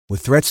With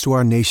threats to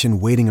our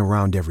nation waiting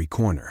around every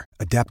corner,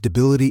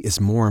 adaptability is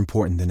more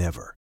important than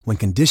ever. When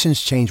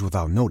conditions change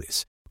without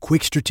notice,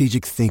 quick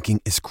strategic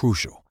thinking is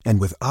crucial.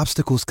 And with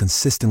obstacles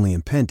consistently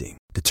impending,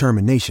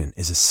 determination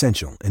is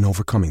essential in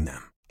overcoming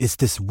them. It's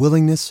this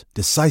willingness,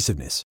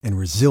 decisiveness, and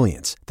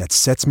resilience that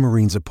sets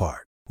Marines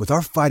apart. With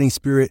our fighting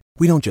spirit,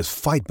 we don't just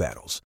fight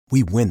battles,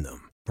 we win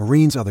them.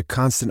 Marines are the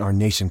constant our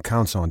nation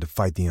counts on to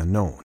fight the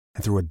unknown.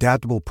 And through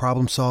adaptable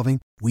problem solving,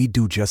 we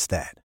do just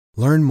that.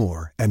 Learn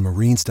more at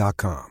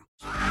marines.com.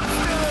 Fleet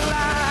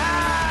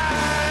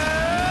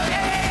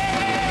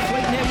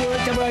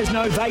Network, WA's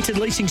novated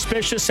leasing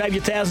specialist. Save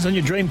your thousands on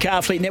your dream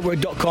car.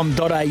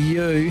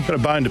 Fleetnetwork.com.au. Got a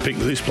bone to pick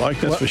with this bloke,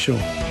 that's for sure.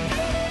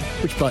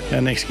 Which bloke? Our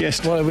next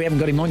guest. Well, we haven't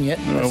got him on yet.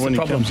 Well, when he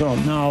comes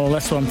on. No, well,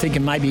 that's what I'm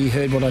thinking. Maybe he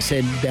heard what I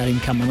said about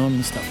him coming on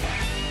and stuff.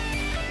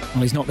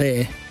 Well, he's not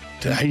there.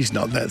 He's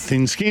not that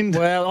thin-skinned.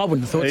 Well, I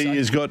wouldn't have thought so. He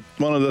has got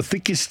one of the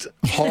thickest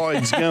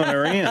hides going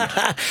around.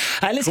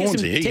 Hey,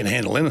 He can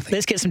handle anything.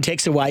 Let's get some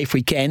texts away if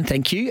we can.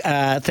 Thank you.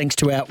 Thanks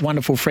to our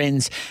wonderful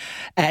friends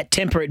at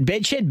Temperate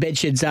Bedshed.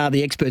 Bedsheds are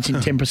the experts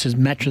in temperatures,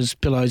 mattresses,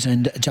 pillows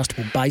and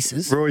adjustable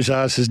bases. Roy's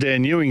asked, has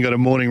Dan Ewing got a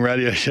morning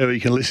radio show he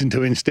can listen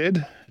to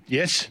instead?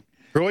 Yes.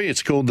 Roy,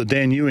 it's called The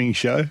Dan Ewing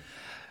Show.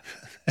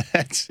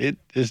 That's it.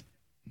 Just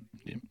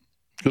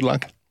good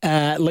luck.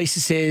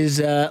 Lisa says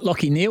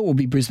Lockie Neal will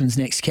be Brisbane's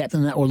next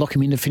captain. That will lock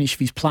him in to finish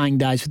his playing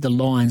days with the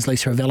Lions.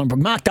 Lisa of Ellenbrook.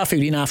 Mark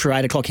Duffield in after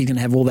 8 o'clock. He's going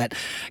to have all that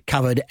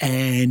covered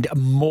and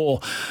more.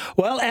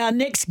 Well, our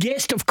next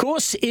guest, of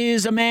course,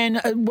 is a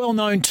man well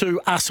known to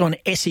us on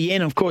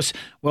SEN. Of course,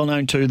 well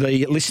known to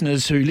the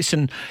listeners who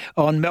listen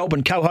on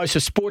Melbourne. Co-host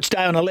of Sports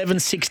Day on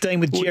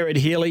 11:16 with Gerard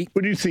Healy.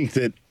 Would you think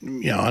that,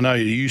 I know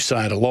you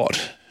say it a lot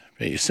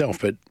about yourself,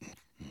 but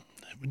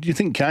do you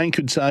think Kane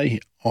could say,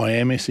 I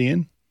am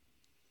SEN?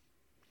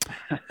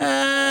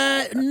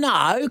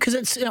 No, because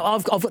it's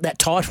I've got that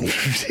title,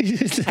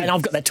 and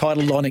I've got that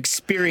title on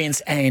experience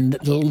and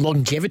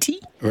longevity.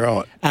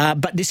 Right.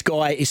 But this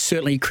guy is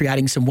certainly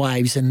creating some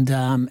waves, and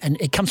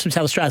it comes from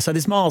South Australia. So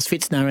there's Miles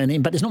Fitz now and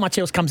then, but there's not much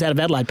else comes out of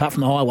Adelaide apart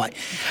from the highway.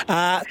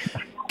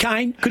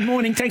 Kane, good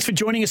morning. Thanks for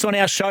joining us on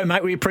our show,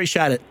 mate. We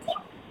appreciate it.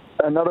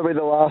 And that'll be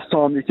the last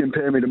time you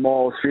compare me to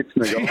Miles Fitz,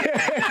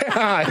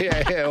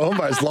 yeah,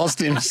 almost lost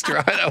him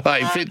straight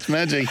away. Fitz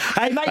magic.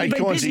 Hey, mate,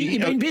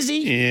 you've been busy.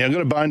 Yeah, I've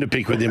got a bone to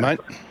pick with you, mate.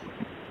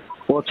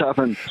 What's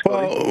happened?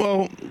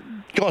 Well,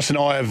 Goss and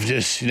I have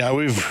just,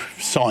 we've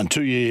signed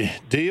 2-year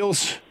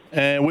deals.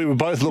 We were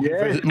both looking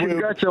for.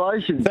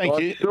 Congratulations!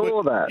 Thank you. I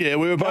saw that. Yeah,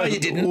 we were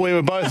both. We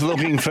were both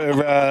looking for.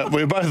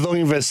 We were both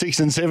looking for 6-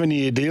 and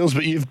 7-year deals,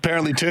 but you've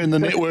apparently turned the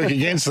network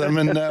against them,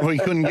 and we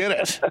couldn't get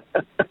it.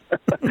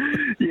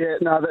 Yeah,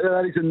 no,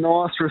 that is a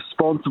nice,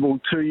 responsible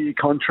 2-year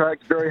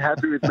contract. Very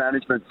happy with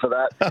management for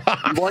that.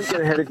 You won't get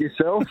ahead of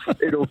yourself.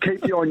 It'll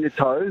keep you on your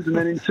toes, and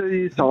then in 2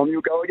 years' time,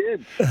 you'll go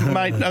again.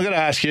 Mate, I've got to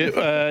ask you,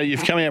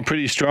 you've come out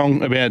pretty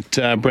strong about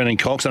Brennan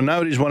Cox. I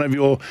know it is one of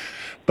your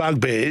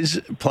bugbears,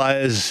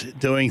 players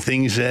doing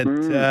things that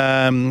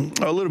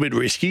are a little bit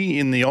risky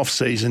in the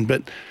off-season,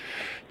 but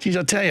geez,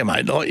 I tell you,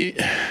 mate,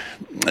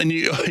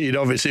 you'd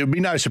obviously, it would be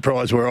no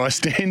surprise where I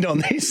stand on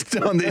this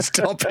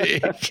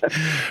topic.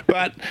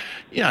 But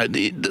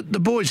the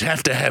boys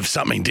have to have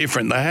something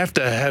different. They have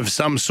to have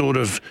some sort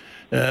of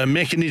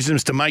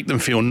mechanisms to make them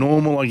feel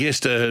normal, I guess,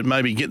 to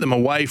maybe get them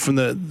away from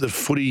the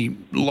footy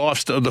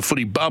lifestyle, the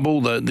footy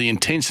bubble, the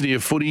intensity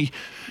of footy.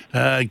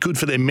 Good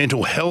for their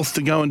mental health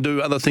to go and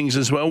do other things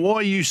as well. Why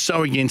are you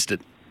so against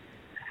it?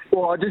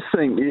 Well, I just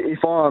think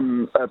if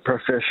I'm a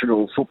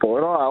professional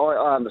footballer,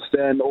 I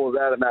understand all of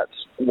that, and that's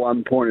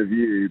one point of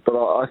view, but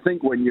I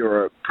think when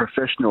you're a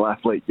professional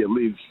athlete, you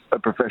live a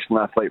professional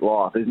athlete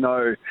life. There's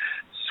no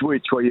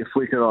switch where you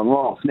flick it on and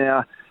off.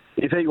 Now,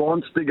 if he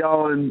wants to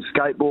go and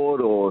skateboard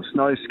or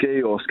snow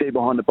ski or ski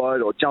behind a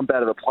boat or jump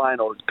out of a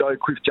plane or go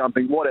cliff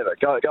jumping, whatever,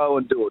 go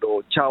and do it.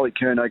 Or Charlie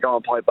Curnow, go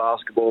and play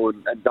basketball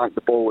and dunk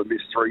the ball and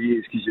miss 3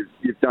 years because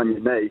you've done your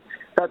knee.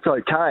 That's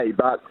okay,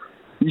 but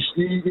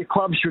your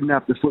club shouldn't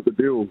have to foot the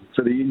bill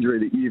for the injury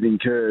that you've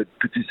incurred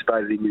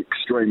participating in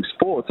extreme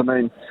sports. I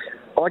mean,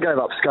 I gave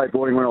up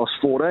skateboarding when I was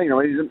 14.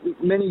 There's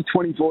many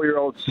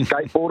 24-year-old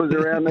skateboarders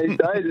around these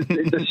days.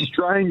 It's a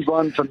strange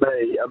one for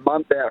me, a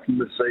month out from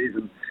the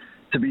season,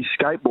 to be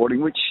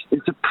skateboarding, which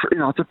it's a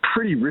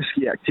pretty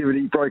risky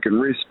activity. Broken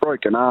wrists,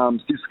 broken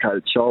arms,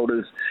 dislocated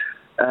shoulders,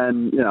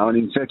 and an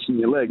infection in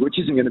your leg, which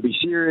isn't going to be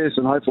serious.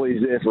 And hopefully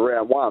he's there for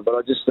round one. But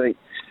I just think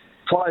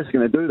players are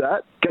going to do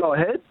that. Go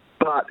ahead.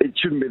 But it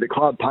shouldn't be the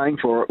club paying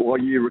for it while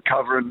you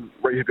recover and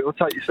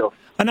rehabilitate yourself.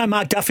 I know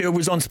Mark Duffield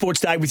was on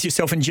Sports Day with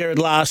yourself and Gerard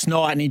last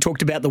night, and he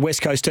talked about the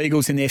West Coast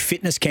Eagles and their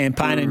fitness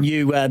campaign, and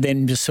you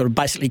then just sort of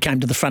basically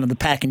came to the front of the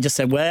pack and just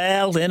said,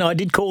 well, then I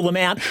did call them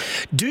out.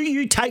 Do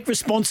you take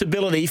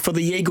responsibility for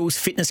the Eagles'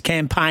 fitness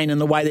campaign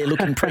and the way they're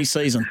looking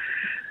pre-season?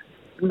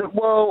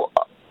 Well,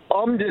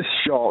 I'm just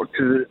shocked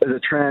as a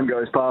tram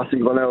goes past in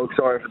Glenelg,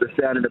 sorry for the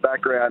sound in the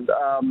background,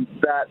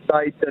 that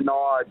they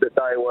denied that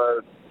they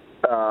were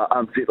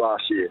unfit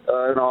last year.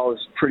 And I was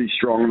pretty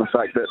strong on the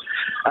fact that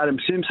Adam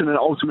Simpson, and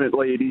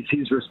ultimately it is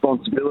his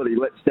responsibility,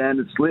 let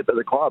standards slip at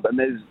the club. And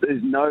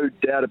there's no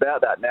doubt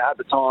about that. Now, at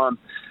the time,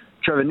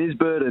 Trevor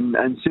Nisbet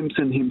and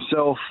Simpson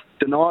himself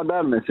denied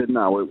that, and they said,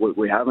 no,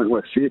 we haven't.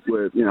 We're fit.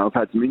 I've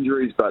had some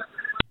injuries, but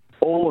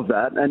all of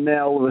that. And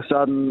now all of a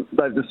sudden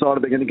they've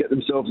decided they're going to get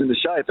themselves into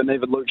shape. And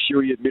even Luke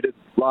Shuey admitted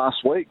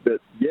last week that,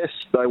 yes,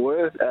 they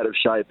were out of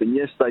shape. And,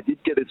 yes, they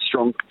did get a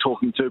strong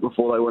talking to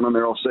before they went on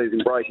their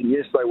off-season break. And,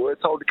 yes, they were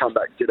told to come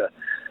back fitter.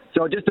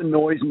 So it just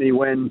annoys me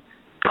when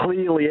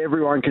clearly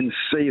everyone can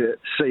see it,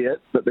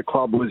 that the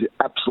club was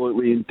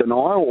absolutely in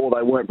denial, or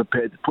they weren't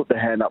prepared to put their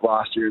hand up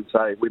last year and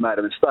say, we made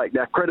a mistake.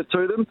 Now, credit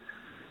to them.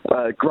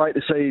 Great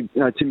to see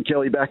Tim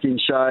Kelly back in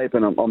shape,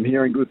 and I'm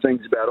hearing good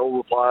things about all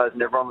the players,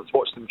 and everyone that's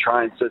watched them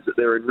train says that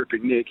they're in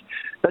ripping nick.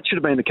 That should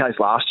have been the case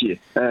last year,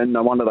 and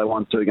no wonder they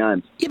won 2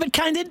 games. Yeah, but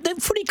Kane, the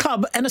footy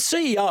club and a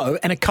CEO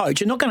and a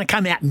coach are not going to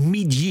come out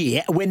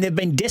mid-year when they've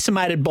been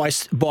decimated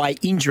by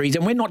injuries,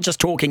 and we're not just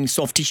talking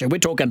soft tissue, we're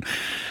talking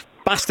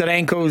busted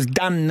ankles,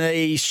 done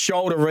knees,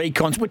 shoulder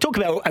recons. We're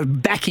talking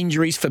about back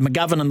injuries for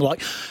McGovern and the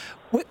like.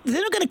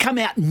 They're not going to come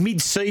out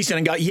mid-season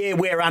and go, yeah,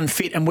 we're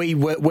unfit and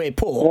we're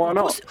poor. Why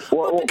not?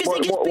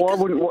 Why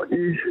wouldn't what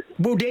you...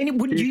 Well, Danny,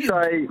 do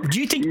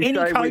you think any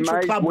coach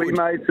or club would? We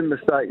made some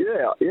mistakes.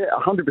 Yeah,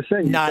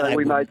 100%. No,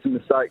 we made some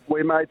mistakes.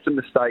 We made some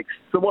mistakes.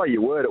 The way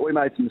you word it, we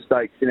made some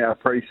mistakes in our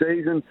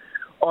pre-season.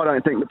 I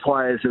don't think the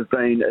players have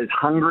been as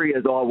hungry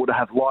as I would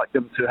have liked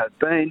them to have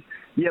been.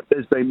 Yep,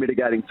 there's been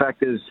mitigating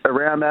factors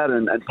around that,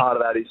 and part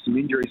of that is some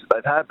injuries that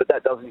they've had, but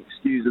that doesn't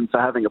excuse them for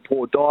having a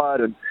poor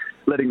diet and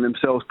letting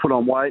themselves put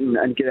on weight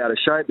and get out of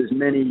shape. There's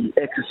many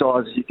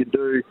exercises you can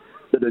do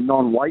that are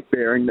non-weight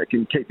bearing that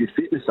can keep your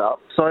fitness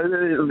up. So,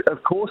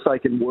 of course, they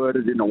can word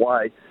it in a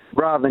way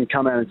rather than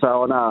come out and say,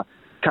 oh, no,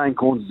 Kane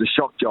Cornes is a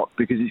shock jock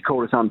because he's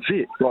called us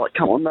unfit. Like,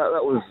 come on,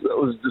 that was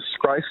a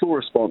disgraceful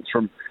response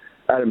from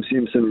Adam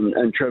Simpson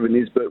and Trevor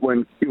Nisbet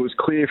when it was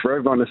clear for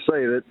everyone to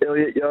see that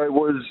Elliot Yeo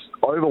was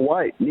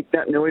overweight. Nick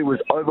Naitanui was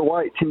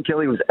overweight. Tim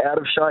Kelly was out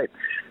of shape.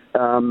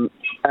 And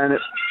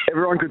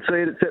everyone could see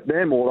it except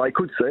them, or they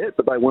could see it,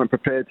 but they weren't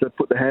prepared to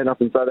put their hand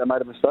up and say they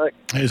made a mistake.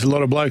 There's a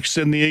lot of blokes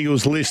in the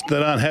Eagles list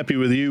that aren't happy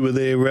with you with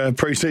their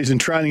pre-season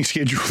training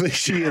schedule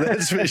this year,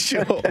 that's for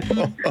sure.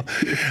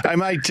 Hey,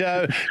 mate,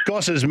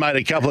 Goss has made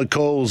a couple of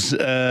calls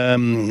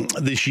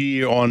this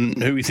year on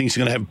who he thinks is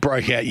going to have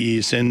breakout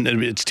years, and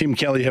it's Tim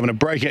Kelly having a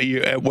breakout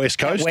year at West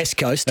Coast.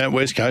 At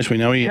West Coast, we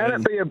know he... Can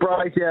it be a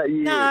breakout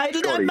year?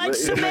 No, mate,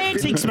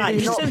 semantics, mate.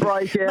 Did he not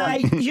break out?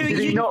 Mate, did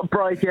he not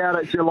break out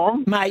at Geelong?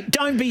 Mate,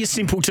 don't be a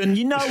simpleton.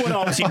 You know what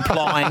I was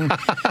implying.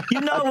 You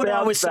know what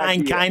I was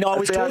saying, Kane.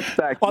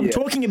 I'm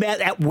talking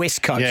about at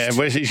West Coast. Yeah,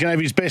 he's going to have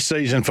his best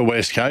season for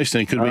West Coast,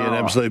 and it could be an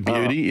absolute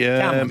beauty.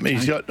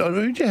 He's got...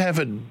 who did you have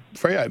at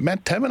Freo?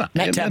 Matt Taberner.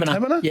 Matt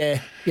Taberner?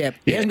 Yeah.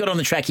 He hasn't got on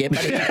the track yet,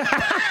 but...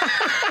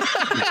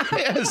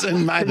 He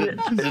hasn't made it.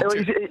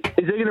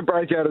 Is he going to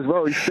break out as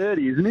well? He's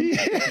 30, isn't he?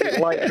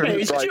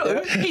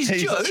 He's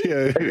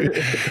due.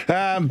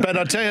 But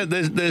I tell you,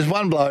 there's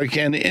one bloke,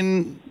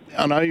 and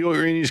I know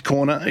you're in his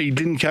corner. He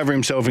didn't cover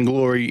himself in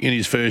glory in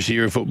his first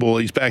year of football.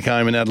 He's back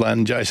home in Adelaide,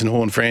 and Jason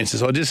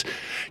Horne-Francis. I just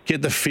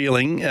get the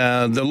feeling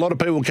that a lot of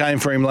people came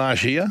for him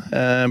last year,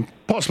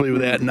 possibly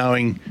without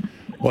knowing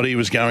what he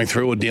was going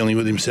through or dealing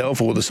with himself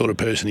or the sort of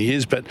person he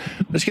is. But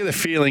let's get the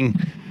feeling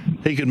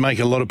he could make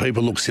a lot of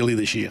people look silly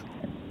this year.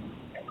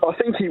 I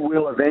think he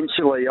will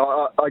eventually.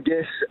 I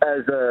guess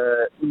as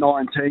a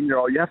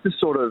 19-year-old, you have to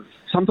sort of...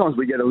 Sometimes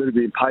we get a little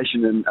bit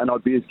impatient, and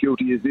I'd be as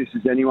guilty as this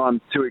as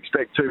anyone to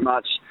expect too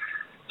much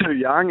too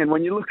young. And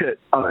when you look at...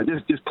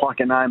 just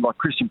pluck a name like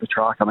Christian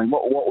Petrarca, I mean,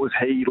 what was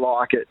he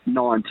like at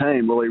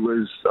 19? Well, he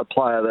was a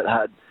player that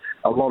had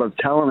a lot of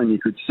talent, and you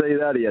could see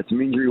that. He had some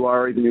injury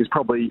worries, and he was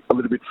probably a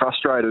little bit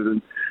frustrated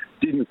and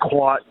didn't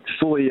quite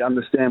fully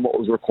understand what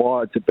was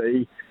required to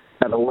be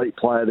an elite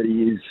player that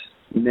he is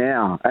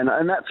now.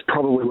 And that's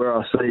probably where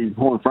I see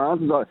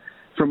Horne-Francis.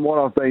 From what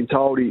I've been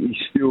told, he's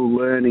still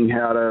learning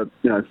how to,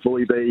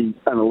 fully be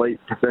an elite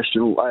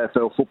professional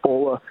AFL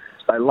footballer.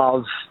 They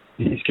love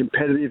his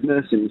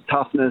competitiveness and his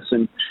toughness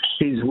and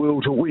his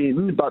will to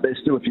win, but there's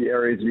still a few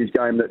areas of his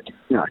game that,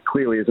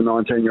 clearly as a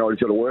 19-year-old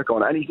he's got to work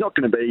on. And he's not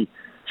going to be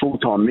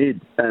full-time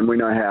mid, and we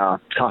know how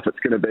tough it's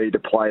going to be to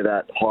play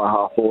that high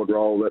half-forward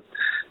role that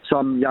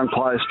some young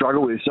players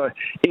struggle with. So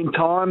in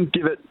time,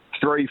 give it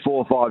 3,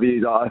 4, 5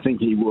 years, I think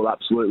he will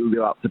absolutely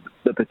live up to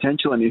the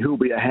potential, and he'll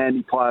be a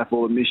handy player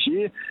for them this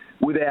year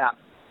without,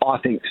 I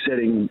think,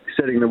 setting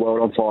the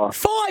world on fire.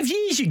 5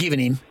 years you're giving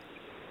him?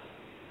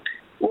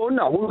 Well,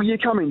 no. Well, you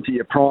come into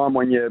your prime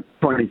when you're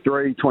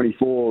 23,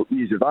 24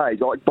 years of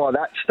age. Like, by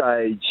that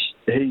stage,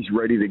 he's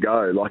ready to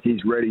go. Like,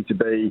 he's ready to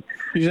be...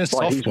 He's a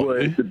soft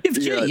boy.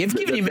 You've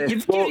given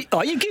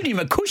him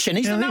a cushion.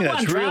 He's the number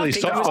one really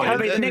draft pick. I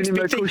haven't given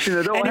him a cushion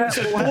at all. And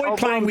he's a boy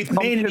playing with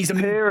men, and he's a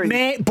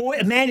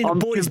man in a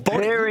boy's body.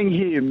 I'm comparing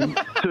him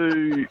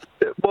to...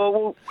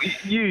 Well,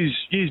 use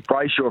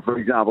Brayshaw, for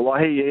example.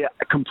 Like, he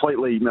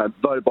completely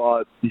voted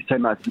by his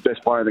teammates the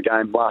best player in the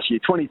game last year,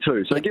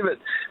 22. So give it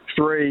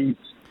 3,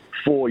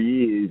 4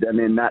 years, and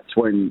then that's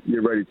when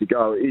you're ready to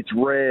go. It's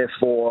rare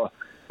for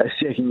a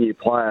second-year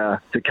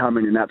player to come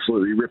in and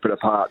absolutely rip it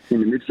apart in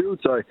the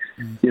midfield. So,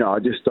 I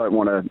just don't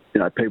want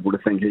people to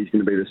think he's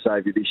going to be the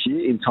saviour this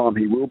year. In time,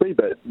 he will be,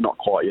 but not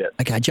quite yet.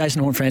 Okay,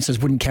 Jason Horne-Francis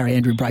wouldn't carry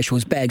Andrew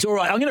Brayshaw's bags. All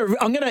right,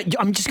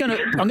 I'm just going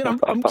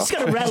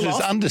to rattle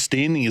off. As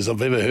understanding as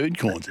I've ever heard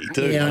Cornsey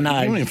too. Yeah, I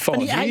know. Given him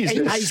 5 years.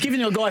 He's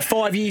giving a guy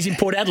 5 years in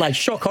Port Adelaide.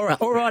 Shock horror.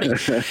 All righty.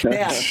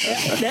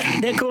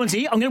 Now,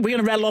 Cornsey, we're going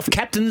to rattle off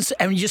captains,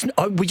 and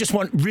we just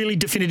want really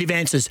definitive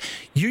answers.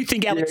 You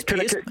think Alex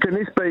Pearce?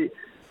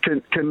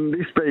 Can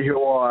this be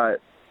who I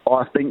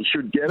think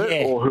should get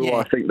it, or who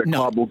I think the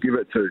club will give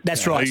it to?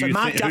 That's right.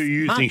 Who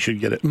you think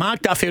should get it?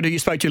 Mark Duffield, who you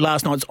spoke to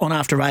last night, on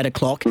after 8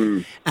 o'clock.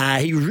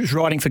 He was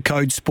writing for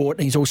Code Sport,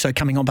 and he's also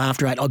coming on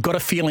after 8. I've got a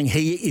feeling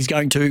he is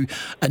going to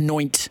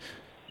anoint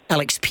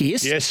Alex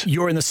Pearce. Yes.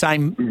 You're in the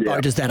same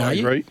boat as that, are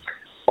you? Agree.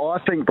 I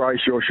think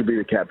Brayshaw should be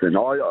the captain.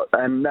 I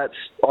don't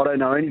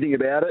know anything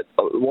about it.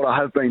 What I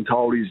have been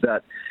told is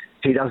that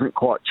he doesn't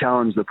quite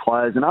challenge the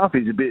players enough.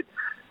 He's a bit,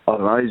 I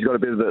don't know, he's got a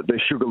bit of the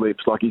sugar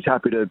lips. Like, he's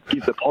happy to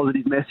give the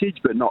positive message,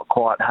 but not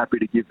quite happy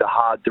to give the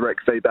hard,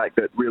 direct feedback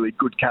that really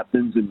good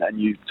captains, and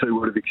you two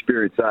would have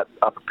experienced that,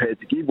 are prepared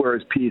to give,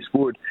 whereas Pearce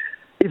would.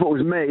 If it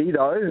was me,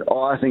 though,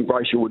 I think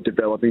Brayshaw would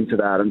develop into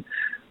that. And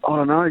I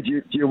don't know,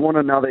 do you want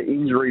another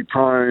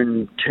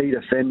injury-prone key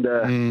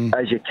defender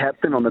as your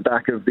captain on the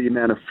back of the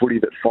amount of footy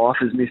that Fife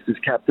has missed as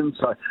captain?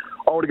 So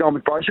I would have gone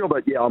with Brayshaw,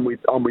 but yeah, I'm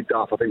with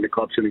Duff. I think the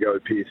club's going to go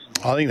with Pearce.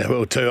 I think they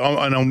will too.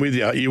 I'm with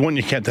you. You want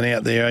your captain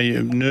out there. Are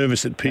you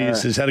nervous that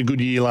Pearce has had a good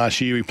year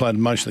last year? He played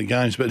most of the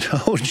games, but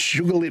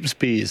sugar lips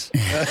Pearce.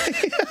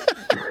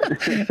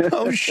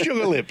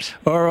 Sugar lips.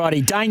 All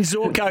righty. Dane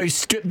Zorko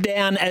stripped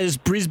down as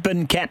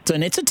Brisbane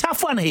captain. It's a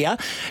tough one here.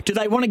 Do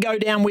they want to go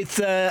down with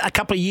a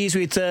couple of years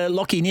with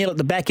Lachie Neale at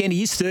the back end?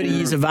 He is 30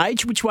 years of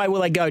age. Which way will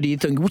they go, do you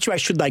think? Which way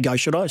should they go,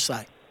 should I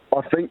say? I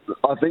think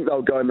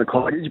they'll go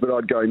McCluggage, but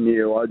I'd go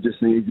Neale. I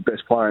just think he's the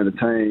best player in the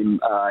team.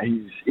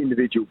 His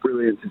individual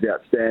brilliance is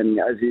outstanding,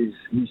 as is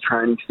his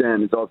training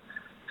standards. I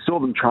saw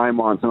them train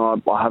once, and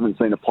I haven't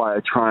seen a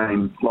player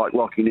train like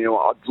Lachie Neale.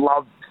 I'd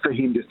love for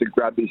him just to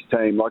grab this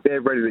team. Like,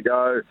 they're ready to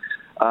go,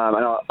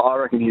 and I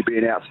reckon he'd be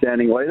an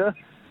outstanding leader.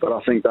 But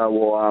I think they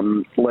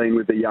will lean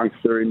with the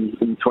youngster in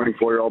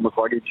 24-year-old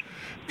McCluggage.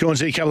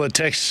 Cornsey, a couple of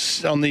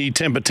texts on the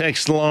Temper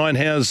text line.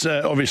 How's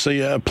obviously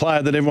a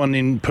player that everyone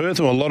in Perth,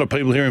 or a lot of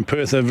people here in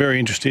Perth, are very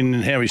interested in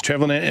how he's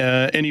travelling.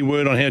 Any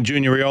word on how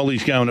Junior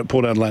Rioli's going at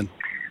Port Adelaide?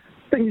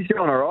 I think he's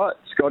going all right,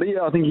 Scotty.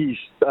 I think he's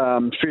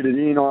fitted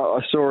in. I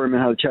saw him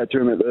and had a chat to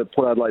him at the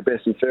Port Adelaide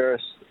Best and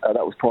Fairest. That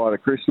was prior to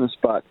Christmas.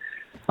 But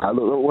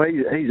look,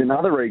 he's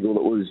another Eagle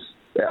that was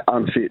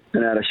unfit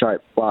and out of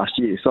shape last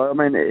year. So, I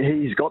mean,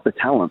 he's got the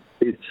talent.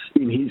 It's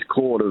in his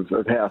court of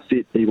how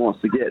fit he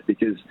wants to get,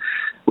 because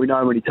we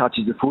know when he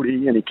touches the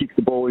footy and he kicks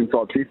the ball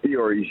inside 50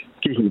 or he's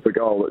kicking for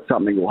goal, that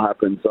something will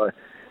happen. So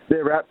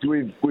they're wrapped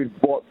with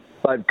what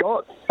they've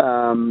got.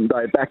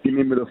 They backed him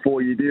in with a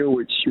 4-year deal,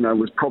 which,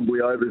 was probably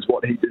over as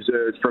what he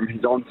deserves from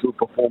his on-field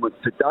performance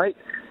to date.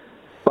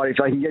 But if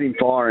they can get him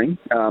firing,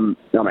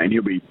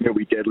 he'll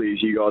be deadly,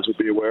 as you guys will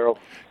be aware of.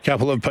 A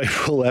couple of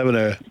people having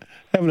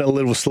a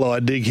little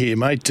slide dig here,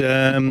 mate.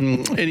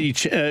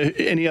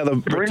 Any other?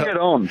 Bring it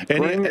on.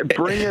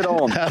 Bring it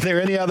on. Are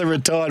there any other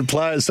retired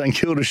players St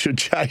Kilda should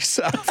chase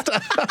after?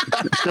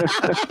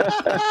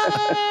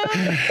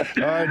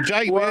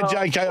 Jake, we had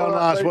JK on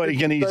last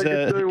week, and he's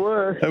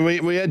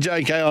we had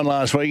JK on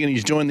last week, and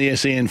he's joined the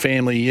SEN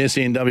family,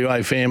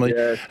 SENWA family.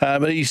 Yeah.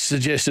 But he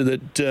suggested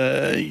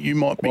that you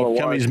might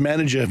become his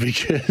manager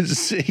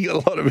because he got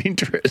a lot of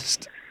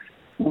interest.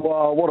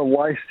 Wow, what a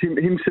waste.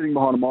 Him sitting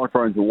behind a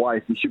microphone is a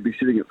waste. He should be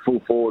sitting at full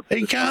forward.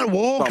 He can't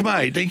walk,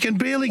 mate. He can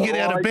barely get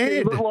out of bed.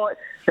 He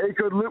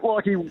could look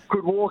like he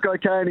could walk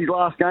okay in his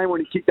last game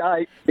when he kicked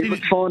 8. He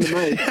looked fine to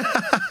me.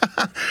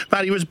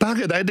 But he was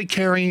buggered. They had to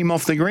carry him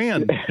off the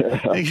ground.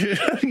 He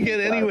couldn't get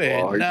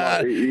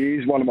anywhere.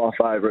 He's one of my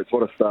favourites.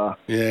 What a star.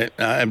 Yeah,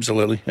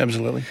 absolutely.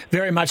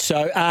 Very much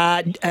so.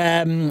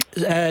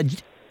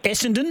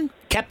 Essendon,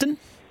 captain?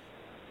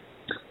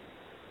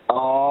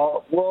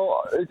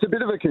 Well, it's a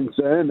bit of a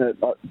concern that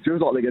it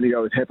feels like they're going to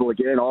go with Heppel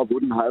again. I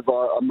wouldn't have.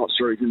 I'm not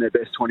sure he's in their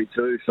best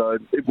 22, so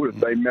it would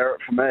have been merit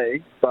for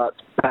me. But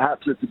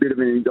perhaps it's a bit of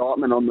an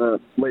indictment on the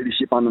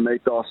leadership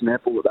underneath Dyson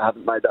Heppel that they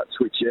haven't made that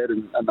switch yet,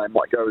 and they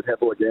might go with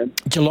Heppel again.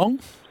 Geelong?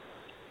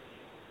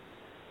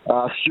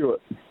 Tom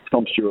Stewart.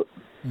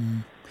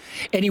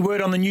 Any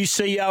word on the new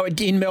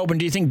CEO in Melbourne?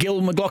 Do you think Gil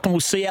McLachlan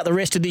will see out the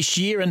rest of this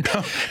year? And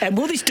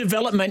will this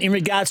development in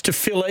regards to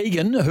Phil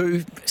Egan,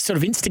 who sort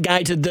of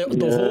instigated the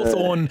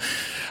Hawthorn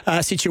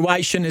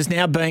situation, has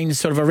now been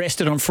sort of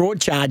arrested on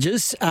fraud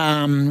charges,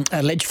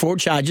 alleged fraud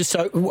charges.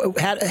 So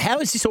how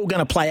is this all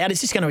going to play out?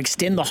 Is this going to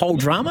extend the whole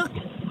drama?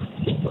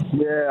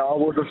 Yeah, I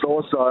would have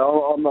thought so.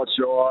 I'm not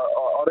sure.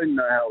 I didn't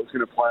know how it was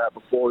going to play out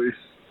before this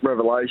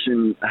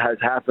revelation has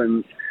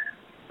happened.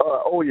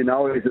 all you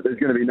know is that there's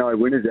going to be no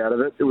winners out of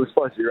it. It was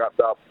supposed to be wrapped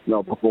up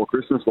before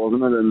Christmas,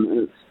 wasn't it?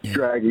 And it's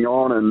dragging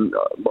on. And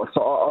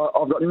so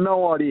I've got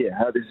no idea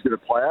how this is going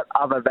to play out,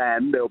 other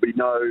than there'll be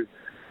no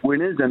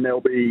winners and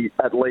there'll be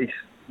at least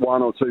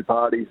one or two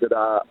parties that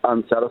are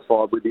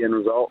unsatisfied with the end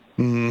result.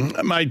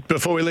 Mate,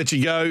 before we let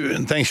you go,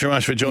 and thanks very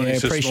much for joining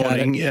us this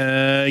morning.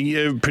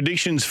 Your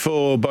predictions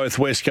for both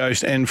West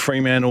Coast and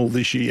Fremantle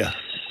this year?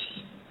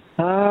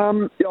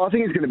 I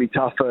think it's going to be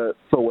tough for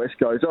West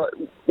Coast.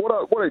 What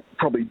I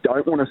probably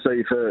don't want to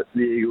see for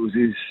the Eagles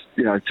is,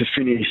 to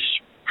finish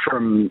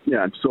from,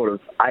 sort of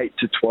 8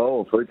 to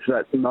 12. It's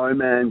that no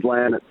man's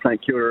land that St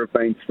Kilda have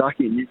been stuck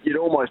in. You'd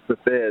almost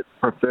prefer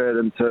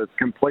them to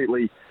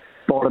completely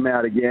bottom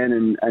out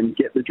again and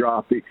get the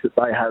draft picks that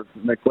they have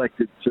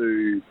neglected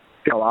to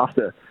go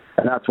after.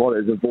 And that's why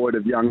there's a void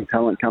of young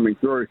talent coming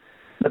through.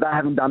 But they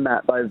haven't done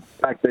that. They've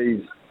backed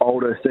these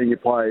older senior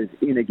players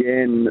in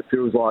again. It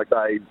feels like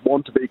they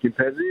want to be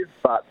competitive,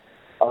 but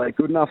are they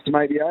good enough to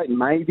make the 8?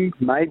 Maybe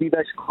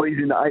they squeeze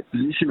into 8th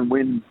position and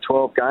win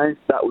 12 games.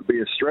 That would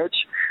be a stretch.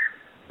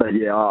 But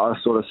yeah, I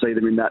sort of see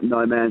them in that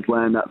no man's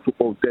land, that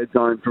football dead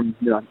zone from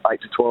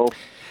 8 to 12.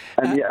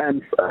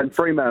 And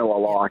Fremantle I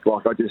like.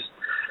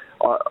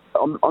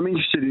 I'm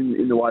interested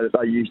in the way that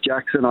they use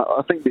Jackson.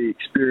 I think the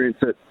experience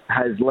that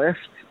has left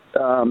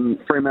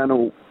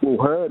Fremantle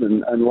will hurt,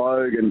 and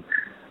Logue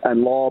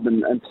and Lobb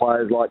and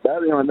players like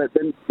that.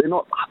 They're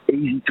not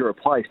easy to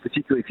replace,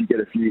 particularly if you get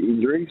a few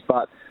injuries.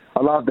 But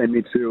I love their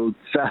midfield.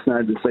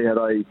 Fascinated to see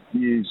how they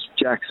use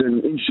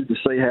Jackson. Interested to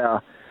see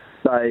how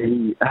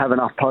they have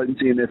enough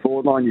potency in their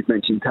forward line. You've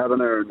mentioned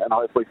Taverner, and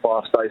hopefully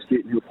Fife stays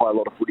fit, and he'll play a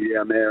lot of footy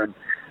down there.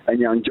 And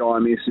young Jai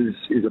Miss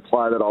is a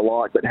player that I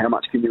like, but how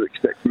much can you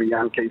expect from a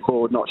young key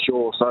forward? Not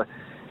sure. So,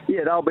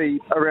 yeah, they'll be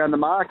around the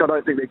mark. I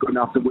don't think they're good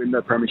enough to win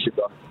the premiership,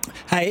 though.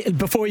 Hey,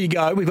 before you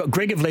go, we've got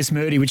Greg of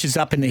Lesmurdy, which is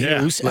up in the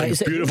hills.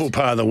 It's a beautiful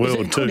part of the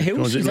world too.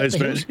 Hills? Is it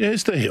Lesmurdy? Yeah,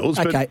 it's the hills,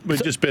 okay. But we're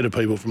just better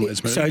people from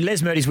Lesmurdy. So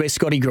Lesmurdy's where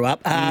Scotty grew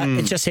up.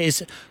 It just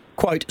says,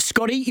 quote,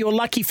 Scotty, you're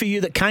lucky for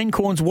you that Kane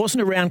Corns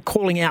wasn't around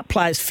calling out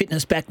players'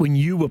 fitness back when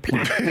you were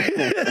playing.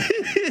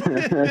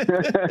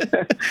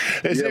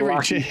 There's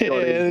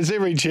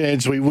every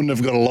chance we wouldn't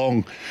have got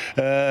along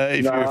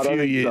if you're a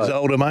few years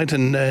older, mate,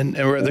 and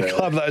were at the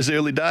club those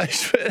early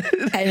days.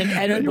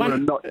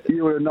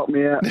 You would have knocked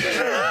me out.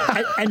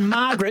 And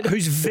Margaret,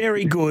 who's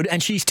very good,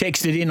 and she's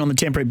texted in on the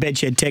Temporary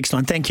Bedshed text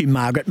line. Thank you,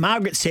 Margaret.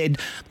 Margaret said,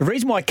 the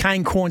reason why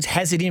Kane Corns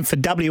has it in for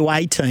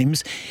WA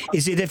teams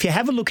is that if you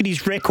have a look at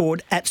his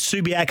record at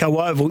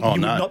Subiaco Oval,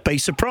 would not be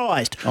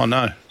surprised. Oh,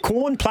 no.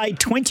 Corn played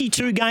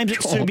 22 games at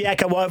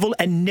Subiaco Oval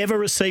and never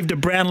received a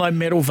Brownlow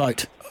medal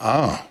vote.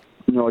 Oh.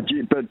 No,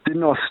 but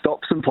didn't I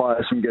stop some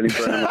players from getting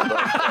Brownlow votes?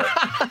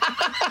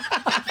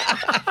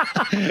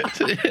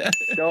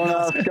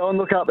 Go and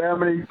look up how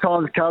many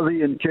times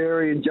Cuzzy and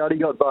Carey and Juddy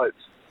got votes.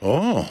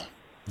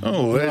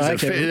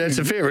 That's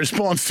a fair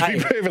response, to be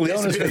perfectly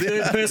honest with you.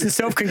 Third-person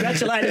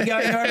self-congratulating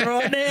going on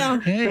right now.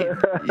 You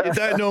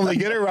don't normally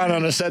get a run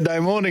on a Saturday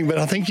morning, but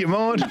I think you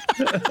might.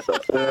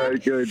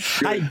 Good.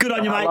 Hey, good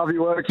on you, mate. I love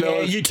your work,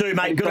 fellas. Yeah, you too,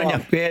 mate. Good on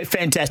you. Yeah,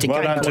 fantastic.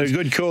 Well done, too.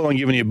 Good call on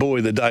giving your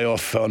boy the day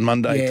off on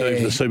Monday, too,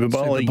 for the Super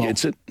Bowl. He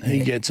gets it. He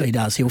gets it. He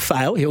does. He'll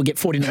fail. He'll get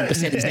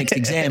 49% his next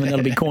exam, and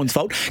that'll be Corn's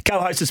fault.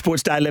 Co-host of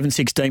Sports Day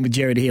 11:16 with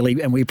Jared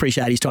Healy, and we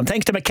appreciate his time.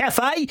 Thanks to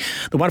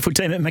McCafe, the wonderful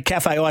team at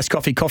McCafe Iced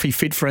Coffee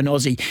fit for an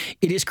Aussie.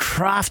 It is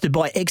crafted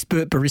by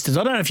expert baristas.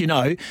 I don't know if you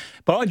know,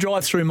 but I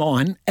drive through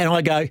mine and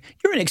I go,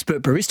 you're an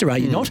expert barista, are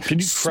you not? Can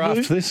you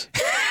craft this?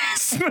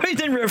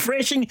 Smooth and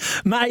refreshing,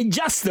 made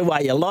just the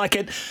way you like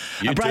it.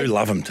 You do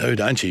love them too,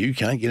 don't you? You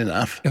can't get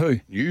enough.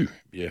 Who? You,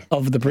 yeah.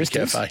 Of the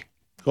baristas? Cafe.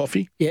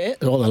 Coffee? Yeah.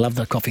 Oh, I love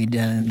the coffee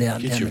down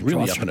Gets you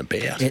really up and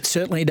about. It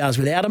certainly does.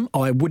 Without them,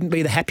 I wouldn't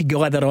be the happy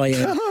guy that I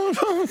am.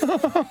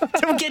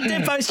 Till Get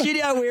Depot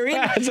Studio we're in.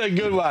 That's a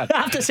good one.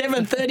 After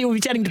 7:30, we'll be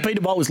chatting to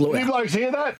Peter Bowles' lawyer. You blokes hear that?